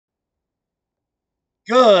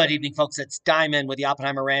Good evening, folks. It's Diamond with the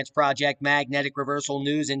Oppenheimer Ranch Project, Magnetic Reversal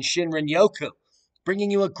News in Shinrin-yoku,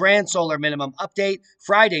 bringing you a grand solar minimum update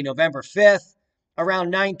Friday, November 5th, around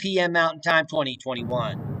 9 p.m. Mountain Time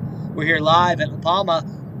 2021. We're here live at Palma,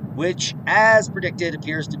 which, as predicted,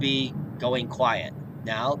 appears to be going quiet.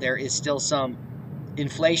 Now, there is still some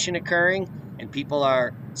inflation occurring, and people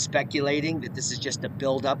are speculating that this is just a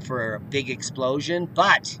build-up for a big explosion,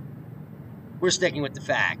 but we're sticking with the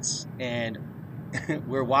facts, and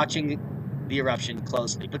we're watching the eruption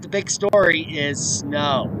closely. But the big story is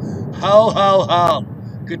snow. Ho, ho, ho.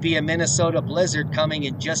 Could be a Minnesota blizzard coming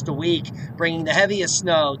in just a week, bringing the heaviest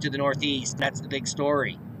snow to the Northeast. That's the big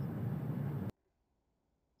story.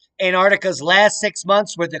 Antarctica's last 6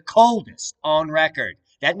 months were the coldest on record.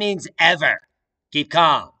 That means ever. Keep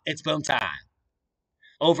calm. It's boom time.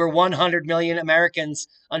 Over 100 million Americans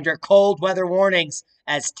under cold weather warnings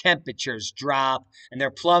as temperatures drop, and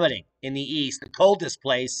they're plummeting in the east, the coldest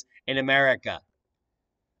place in America.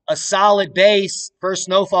 A solid base for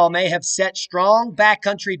snowfall may have set strong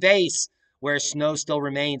backcountry base where snow still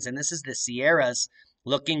remains, and this is the Sierras,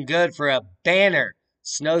 looking good for a banner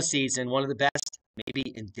snow season, one of the best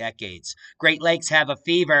maybe in decades. Great Lakes have a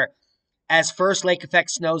fever as first lake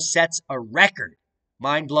effect snow sets a record.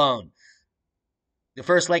 Mind blown. The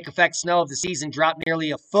first lake effect snow of the season dropped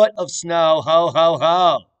nearly a foot of snow. Ho, ho,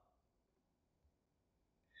 ho.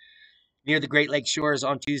 Near the Great Lakes shores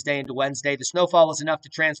on Tuesday into Wednesday, the snowfall was enough to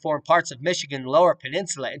transform parts of Michigan lower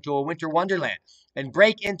peninsula into a winter wonderland and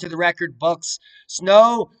break into the record books.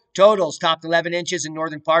 Snow totals topped 11 inches in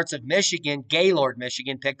northern parts of Michigan. Gaylord,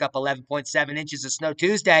 Michigan picked up 11.7 inches of snow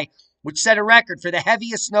Tuesday, which set a record for the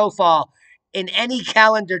heaviest snowfall in any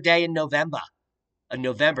calendar day in November. A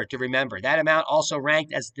November to remember. That amount also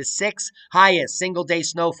ranked as the 6th highest single-day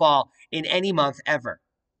snowfall in any month ever,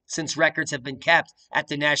 since records have been kept at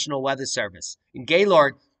the National Weather Service. In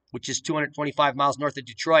Gaylord, which is 225 miles north of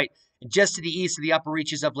Detroit, and just to the east of the upper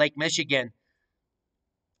reaches of Lake Michigan,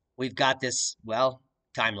 we've got this, well,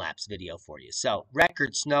 time-lapse video for you. So,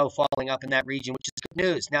 record snow falling up in that region, which is good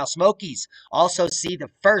news. Now, Smokies also see the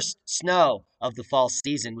first snow of the fall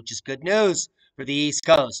season, which is good news for the East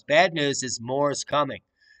Coast. Bad news is more's coming.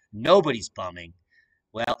 Nobody's bumming.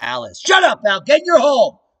 Well, Alice, shut up, Al. Get in your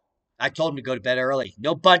hole. I told him to go to bed early.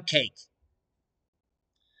 No butt cake.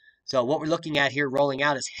 So what we're looking at here rolling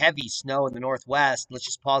out is heavy snow in the northwest. Let's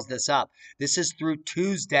just pause this up. This is through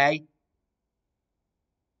Tuesday.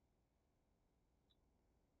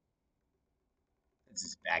 Let's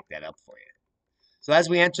just back that up for you. So as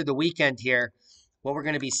we enter the weekend here, what we're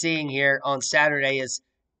going to be seeing here on Saturday is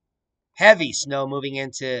heavy snow moving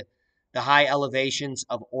into the high elevations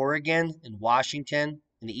of Oregon and Washington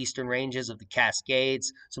and the eastern ranges of the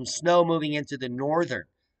Cascades. Some snow moving into the northern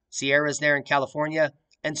Sierras there in California,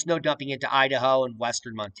 and snow dumping into Idaho and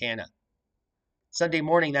western Montana. Sunday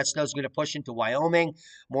morning, that snow is going to push into Wyoming.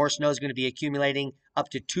 More snow is going to be accumulating up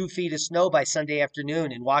to 2 feet of snow by Sunday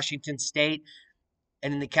afternoon in Washington State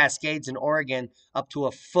and in the Cascades in Oregon, up to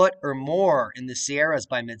a foot or more in the Sierras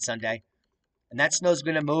by mid-Sunday. And that snow is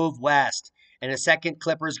going to move west. And a second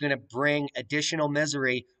clipper is going to bring additional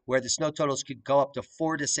misery where the snow totals could go up to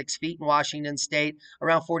 4 to 6 feet in Washington State,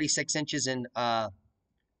 around 46 inches in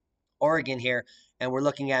Oregon here. And we're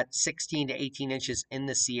looking at 16 to 18 inches in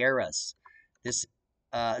the Sierras. This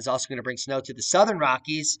is also going to bring snow to the southern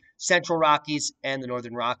Rockies, central Rockies, and the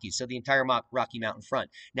northern Rockies. So the entire Rocky Mountain front.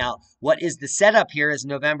 Now, what is the setup here is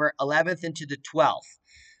November 11th into the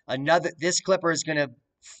 12th. This clipper is going to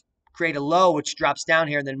create a low which drops down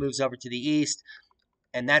here and then moves over to the east,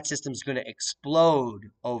 and that system is going to explode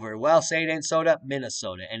over, well, say it ain't soda,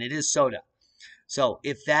 Minnesota, and it is soda. So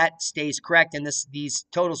if that stays correct, and these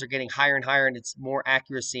totals are getting higher and higher, and it's more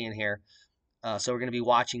accuracy in here, so we're going to be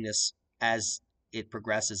watching this as it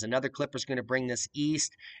progresses. Another clipper is going to bring this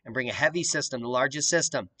east and bring a heavy system, the largest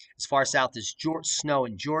system, as far south as snow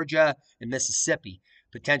in Georgia and Mississippi,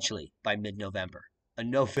 potentially by mid-November. A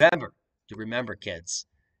November to remember, kids.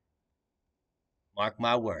 Mark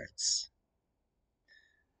my words.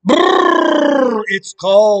 Brrr, it's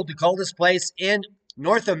cold. The coldest place in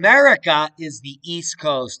North America is the East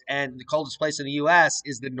Coast, and the coldest place in the U.S.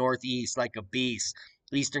 is the Northeast, like a beast.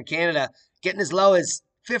 Eastern Canada getting as low as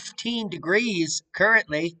 15 degrees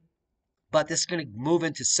currently, but this is going to move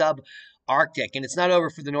into sub-Arctic, and it's not over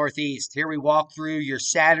for the Northeast. Here we walk through your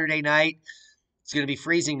Saturday night. It's going to be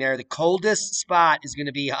freezing there. The coldest spot is going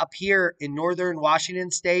to be up here in northern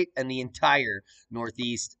Washington State and the entire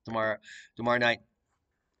Northeast tomorrow night.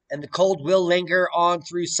 And the cold will linger on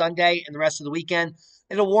through Sunday and the rest of the weekend.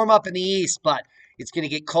 It'll warm up in the east, but it's going to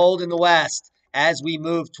get cold in the west as we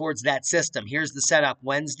move towards that system. Here's the setup.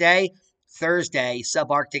 Wednesday, Thursday,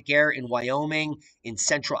 subarctic air in Wyoming, in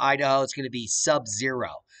central Idaho, it's going to be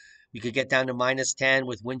sub-zero. We could get down to -10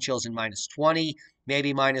 with wind chills in -20,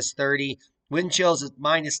 maybe -30. Wind chills at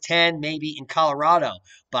 -10, maybe in Colorado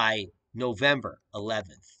by November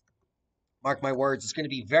 11th. Mark my words, it's going to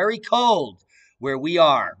be very cold where we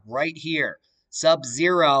are right here,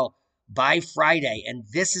 sub-zero by Friday. And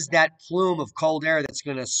this is that plume of cold air that's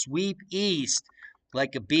going to sweep east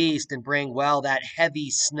like a beast and bring, well, that heavy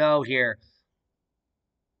snow here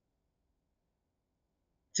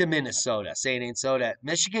to Minnesota. St. Ain't so that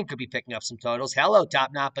Michigan could be picking up some totals. Hello,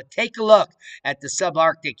 Top Knot. But take a look at the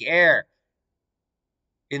subarctic air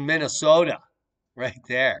in Minnesota right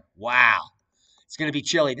there. Wow. It's going to be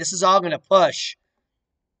chilly. This is all going to push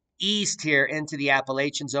east here into the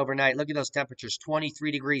Appalachians overnight. Look at those temperatures,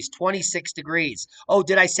 23 degrees, 26 degrees. Oh,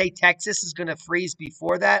 did I say Texas is going to freeze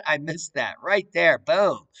before that? I missed that right there.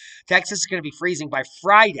 Boom. Texas is going to be freezing by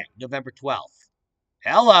Friday, November 12th.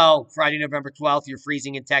 Hello, Friday, November 12th. You're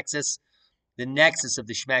freezing in Texas, the nexus of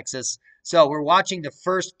the schmexus. So we're watching the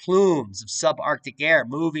first plumes of subarctic air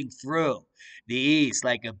moving through the east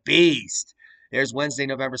like a beast. There's Wednesday,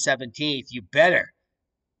 November 17th. You better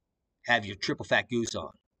have your triple fat goose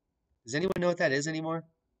on. Does anyone know what that is anymore?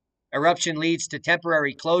 Eruption leads to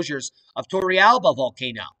temporary closures of Torrealba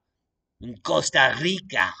volcano in Costa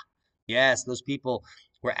Rica. Yes, those people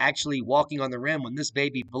were actually walking on the rim when this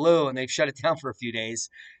baby blew, and they've shut it down for a few days.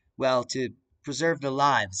 Well, to preserve the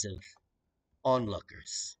lives of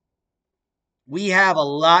onlookers. We have a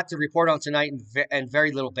lot to report on tonight and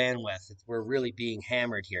very little bandwidth. We're really being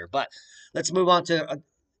hammered here. But let's move on to,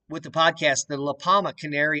 with the podcast, the La Palma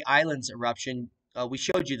Canary Islands eruption. We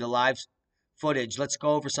showed you the live footage. Let's go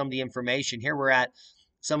over some of the information. Here we're at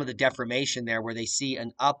some of the deformation there where they see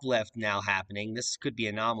an uplift now happening. This could be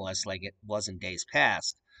anomalous like it was in days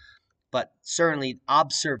past. But certainly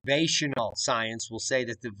observational science will say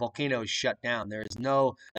that the volcano is shut down. There is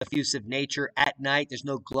no effusive nature at night. There's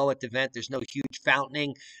no glow at the vent. There's no huge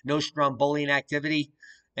fountaining, no strombolian activity.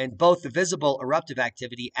 And both the visible eruptive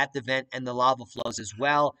activity at the vent and the lava flows, as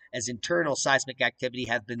well as internal seismic activity,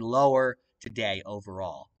 have been lower today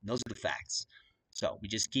overall. And those are the facts. So we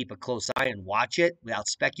just keep a close eye and watch it without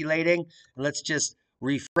speculating. And let's just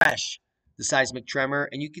refresh the seismic tremor.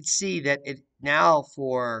 And you can see that it now,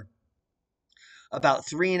 for about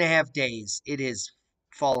 3.5 days, it has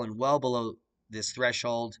fallen well below this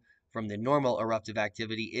threshold from the normal eruptive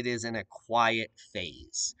activity. It is in a quiet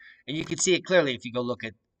phase. And you can see it clearly if you go look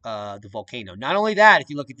at the volcano. Not only that, if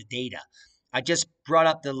you look at the data. I just brought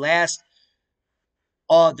up the last,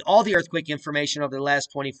 all the earthquake information over the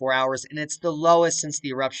last 24 hours, and it's the lowest since the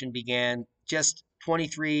eruption began. Just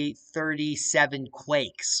 2337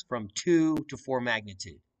 quakes from 2 to 4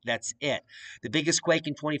 magnitude. That's it. The biggest quake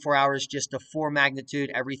in 24 hours, just a 4 magnitude.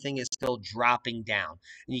 Everything is still dropping down.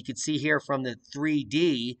 And you can see here from the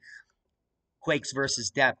 3D quakes versus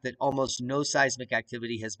depth that almost no seismic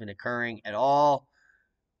activity has been occurring at all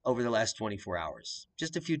over the last 24 hours.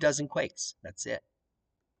 Just a few dozen quakes. That's it.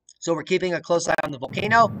 So we're keeping a close eye on the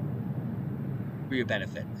volcano for your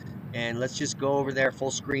benefit. And let's just go over there full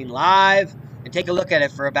screen live and take a look at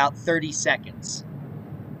it for about 30 seconds.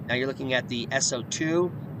 Now you're looking at the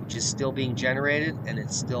SO2, which is still being generated, and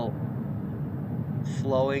it's still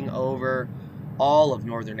flowing over all of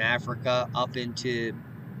northern Africa up into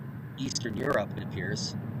Eastern Europe, it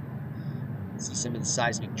appears. See some of the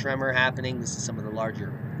seismic tremor happening. This is some of the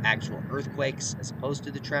larger actual earthquakes as opposed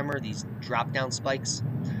to the tremor, these drop-down spikes.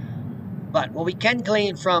 But what we can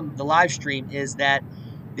glean from the live stream is that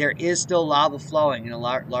there is still lava flowing and a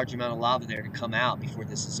large amount of lava there to come out before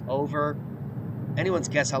this is over. Anyone's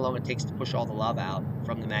guess how long it takes to push all the lava out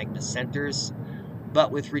from the magma centers.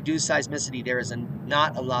 But with reduced seismicity, there is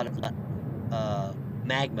not a lot of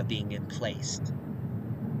magma being emplaced,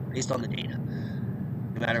 based on the data,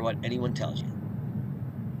 no matter what anyone tells you.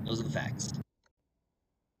 Those are the facts.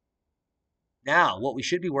 Now, what we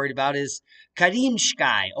should be worried about is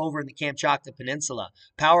Karimsky over in the Kamchatka Peninsula.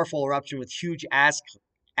 Powerful eruption with huge ash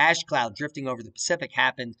cloud drifting over the Pacific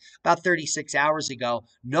happened about 36 hours ago.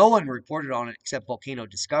 No one reported on it except Volcano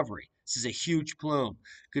Discovery. This is a huge plume.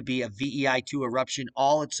 Could be a VEI2 eruption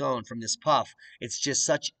all its own from this puff. It's just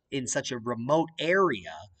in such a remote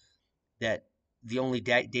area that the only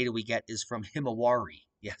data we get is from Himawari.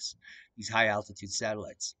 Yes, these high altitude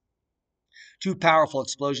satellites. 2 powerful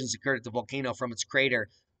explosions occurred at the volcano from its crater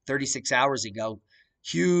 36 hours ago.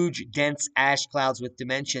 Huge, dense ash clouds with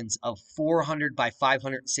dimensions of 400 by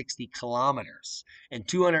 560 kilometers and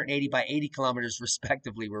 280 by 80 kilometers,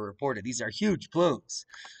 respectively, were reported. These are huge plumes.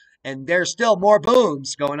 And there's still more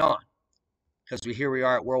booms going on because here we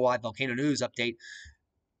are at Worldwide Volcano News Update.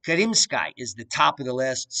 Karimsky is the top of the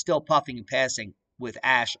list, still puffing and passing with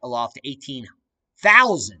ash aloft to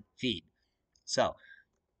 18,000 feet. So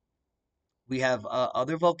we have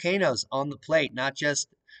other volcanoes on the plate, not just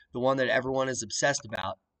the one that everyone is obsessed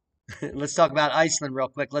about. Let's talk about Iceland real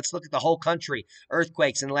quick. Let's look at the whole country.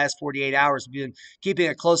 Earthquakes in the last 48 hours. We've been keeping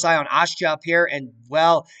a close eye on Askja up here, and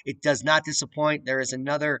well, it does not disappoint. There is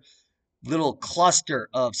another little cluster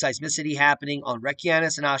of seismicity happening on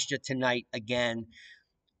Reykjanes and Askja tonight again.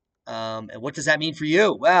 And what does that mean for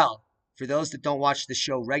you? Well, for those that don't watch the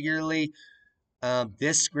show regularly,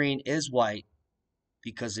 this screen is white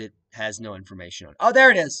because it has no information on it. Oh,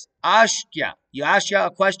 there it is. Askja. You ask you a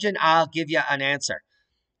question, I'll give you an answer.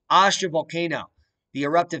 Askja volcano. The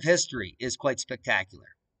eruptive history is quite spectacular.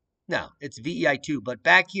 No, it's VEI2, but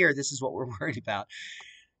back here, this is what we're worried about.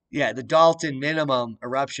 Yeah, the Dalton minimum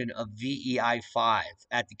eruption of VEI5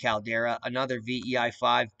 at the caldera. Another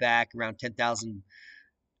VEI5 back around 10,000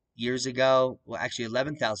 years ago. Well, actually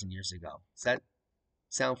 11,000 years ago. Does that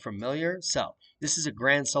sound familiar? So this is a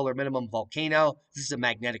grand solar minimum volcano. This is a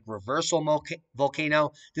magnetic reversal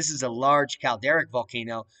volcano. This is a large calderic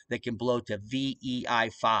volcano that can blow to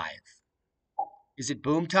VEI5. Is it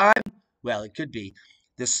boom time? Well, it could be.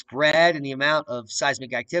 The spread and the amount of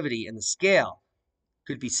seismic activity and the scale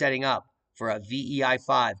could be setting up for a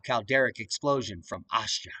VEI5 calderic explosion from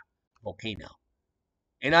Askja volcano.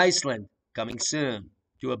 In Iceland, coming soon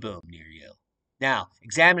to a boom near you. Now,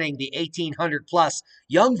 examining the 1,800 plus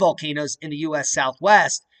young volcanoes in the U.S.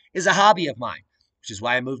 Southwest is a hobby of mine, which is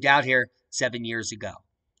why I moved out here 7 years ago.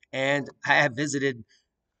 And I have visited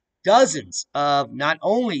dozens of not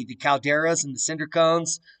only the calderas and the cinder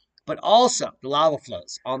cones, but also the lava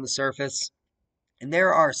flows on the surface. And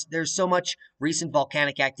there's so much recent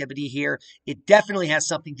volcanic activity here. It definitely has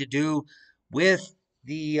something to do with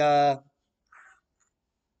the end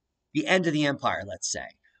of the empire, let's say,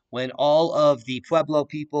 when all of the Pueblo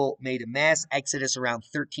people made a mass exodus around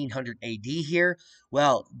 1300 AD here.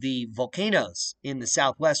 Well, the volcanoes in the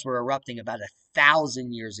Southwest were erupting about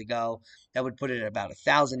 1,000 years ago. That would put it at about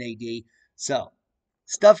 1,000 AD. So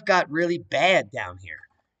stuff got really bad down here,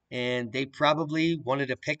 and they probably wanted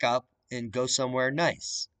to pick up and go somewhere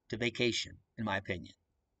nice to vacation, in my opinion.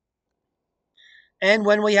 And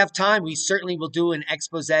when we have time, we certainly will do an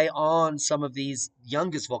expose on some of these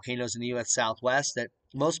youngest volcanoes in the U.S. Southwest that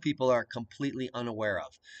most people are completely unaware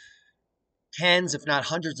of. Tens, if not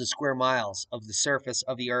hundreds of square miles of the surface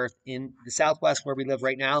of the Earth in the Southwest where we live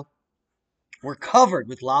right now were covered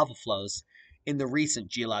with lava flows in the recent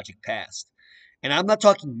geologic past. And I'm not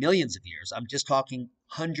talking millions of years. I'm just talking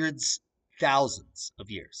hundreds, thousands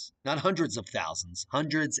of years. Not hundreds of thousands,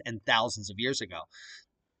 hundreds and thousands of years ago.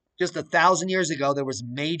 Just 1,000 years ago, there was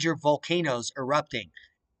major volcanoes erupting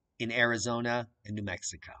in Arizona and New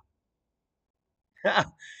Mexico.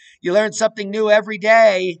 You learn something new every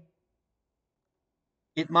day.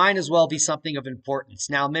 It might as well be something of importance.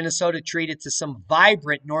 Now, Minnesota treated to some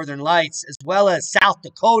vibrant northern lights, as well as South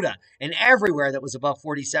Dakota and everywhere that was above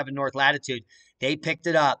 47 north latitude. They picked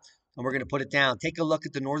it up, and we're going to put it down. Take a look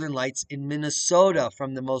at the northern lights in Minnesota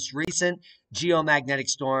from the most recent geomagnetic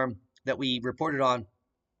storm that we reported on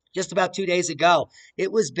just about 2 days ago.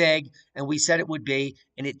 It was big, and we said it would be,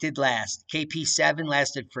 and it did last. KP7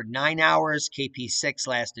 lasted for 9 hours, KP6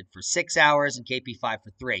 lasted for 6 hours, and KP5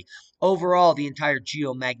 for 3. Overall, the entire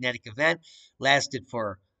geomagnetic event lasted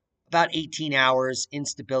for about 18 hours,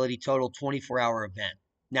 instability total 24-hour event.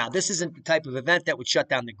 Now, this isn't the type of event that would shut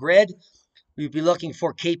down the grid. We'd be looking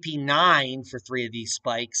for KP9 for 3 of these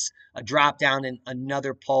spikes, a drop down and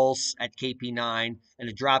another pulse at KP9, and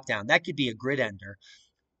a drop down. That could be a grid ender.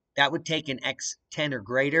 That would take an X10 or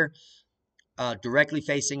greater directly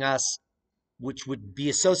facing us, which would be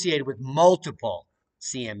associated with multiple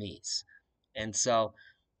CMEs. And so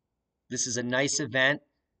this is a nice event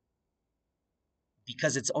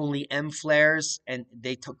because it's only M flares, and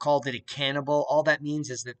they called it a cannibal. All that means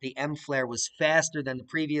is that the M flare was faster than the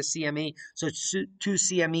previous CME. So two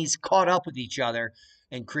CMEs caught up with each other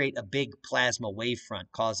and create a big plasma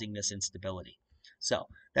wavefront, causing this instability. So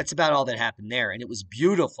that's about all that happened there. And it was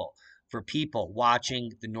beautiful for people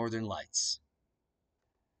watching the northern lights.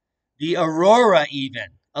 The aurora, even.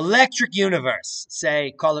 Electric universe.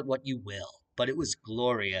 Say, call it what you will. But it was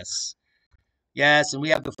glorious. Yes, and we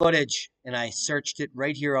have the footage. And I searched it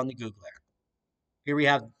right here on the Googler. Here we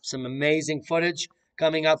have some amazing footage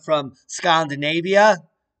coming up from Scandinavia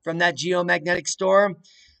from that geomagnetic storm.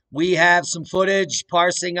 We have some footage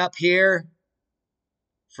parsing up here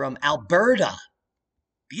from Alberta.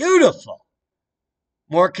 Beautiful.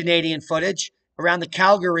 More Canadian footage. Around the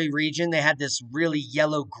Calgary region, they had this really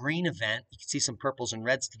yellow-green event. You can see some purples and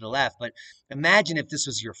reds to the left, but imagine if this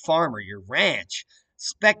was your farm or your ranch.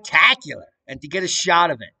 Spectacular. And to get a shot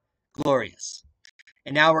of it, glorious.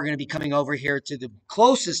 And now we're going to be coming over here to the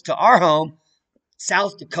closest to our home,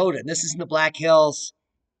 South Dakota. And this is in the Black Hills,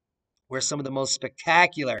 where some of the most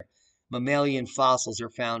spectacular mammalian fossils are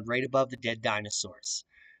found right above the dead dinosaurs.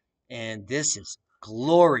 And this is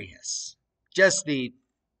glorious. Just the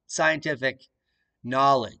scientific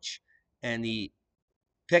knowledge and the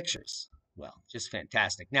pictures. Well, just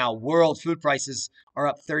fantastic. Now, world food prices are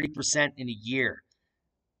up 30% in a year.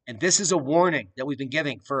 And this is a warning that we've been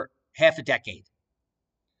giving for half a decade.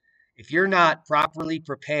 If you're not properly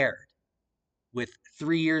prepared with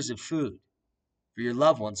 3 years of food for your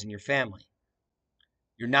loved ones and your family,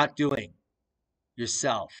 you're not doing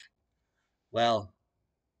yourself, well,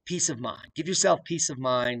 peace of mind. Give yourself peace of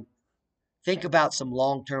mind. Think about some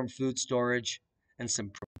long-term food storage and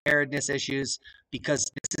some preparedness issues, because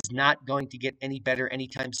this is not going to get any better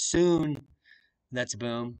anytime soon. And that's a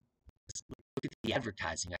boom. Look at the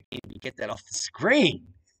advertising. I can't even get that off the screen.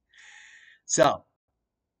 So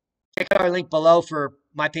check out our link below for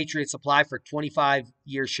My Patriot Supply for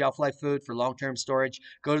 25-year shelf life food for long-term storage.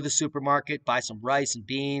 Go to the supermarket, buy some rice and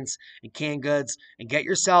beans and canned goods, and get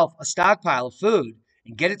yourself a stockpile of food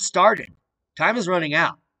and get it started. Time is running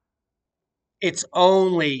out. It's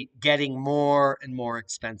only getting more and more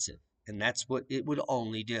expensive, and that's what it would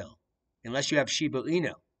only do. Unless you have Shiba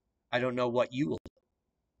Inu, I don't know what you will do.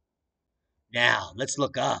 Now, let's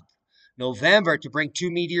look up. November to bring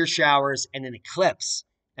 2 meteor showers and an eclipse.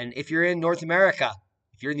 And if you're in North America,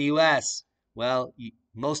 if you're in the U.S., well,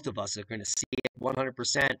 most of us are going to see it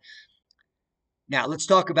 100%. Now, let's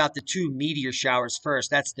talk about the 2 meteor showers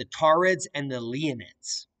first. That's the Taurids and the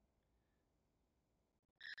Leonids.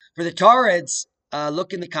 For the Taurids,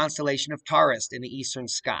 look in the constellation of Taurus in the eastern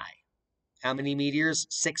sky. How many meteors?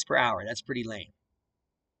 6 per hour. That's pretty lame.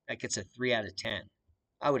 That gets a 3 out of 10.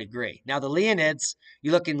 I would agree. Now, the Leonids,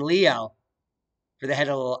 you look in Leo for the head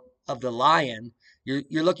of the lion,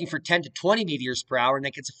 you're looking for 10 to 20 meteors per hour, and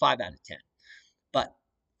that gets a 5 out of 10. But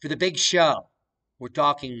for the big show, we're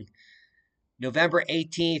talking November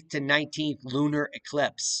 18th to 19th lunar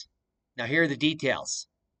eclipse. Now, here are the details.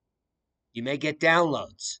 You may get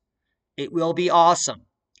downloads. It will be awesome.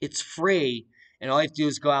 It's free, and all you have to do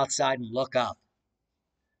is go outside and look up.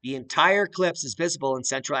 The entire eclipse is visible in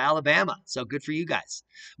central Alabama, so good for you guys.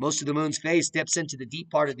 Most of the moon's face dips into the deep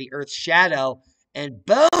part of the Earth's shadow, and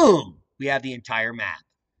boom, we have the entire map.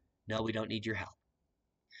 No, we don't need your help.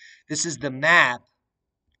 This is the map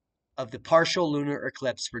of the partial lunar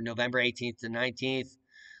eclipse for November 18th to 19th,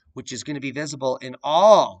 which is going to be visible in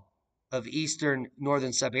all of eastern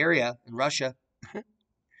northern Siberia in Russia,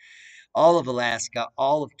 all of Alaska,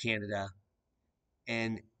 all of Canada,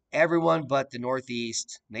 and everyone but the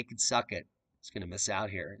Northeast. They can suck it. It's going to miss out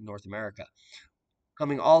here in North America.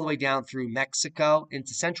 Coming all the way down through Mexico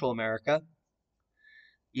into Central America.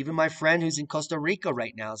 Even my friend who's in Costa Rica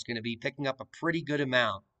right now is going to be picking up a pretty good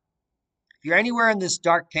amount. If you're anywhere in this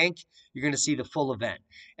dark pink, you're going to see the full event.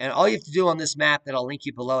 And all you have to do on this map that I'll link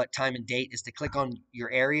you below at time and date is to click on your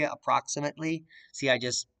area approximately. See, I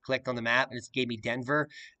just clicked on the map and it gave me Denver.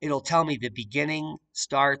 It'll tell me the beginning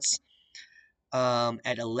starts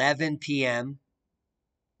at 11 p.m.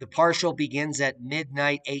 The partial begins at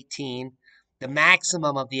midnight 18. The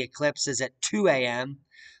maximum of the eclipse is at 2 a.m.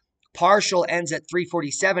 Partial ends at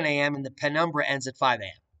 3:47 a.m. and the penumbra ends at 5 a.m.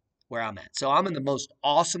 where I'm at. So I'm in the most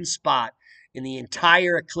awesome spot in the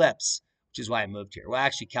entire eclipse, which is why I moved here. Well,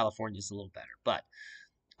 actually, California is a little better, but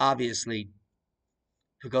obviously,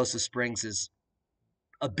 Pagosa Springs is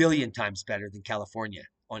a billion times better than California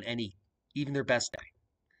on even their best day.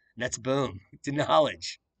 And that's boom to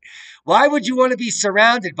knowledge. Why would you want to be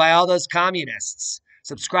surrounded by all those communists?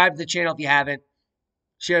 Subscribe to the channel if you haven't.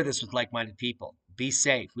 Share this with like-minded people. Be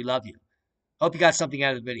safe. We love you. Hope you got something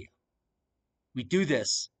out of the video. We do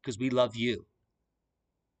this because we love you.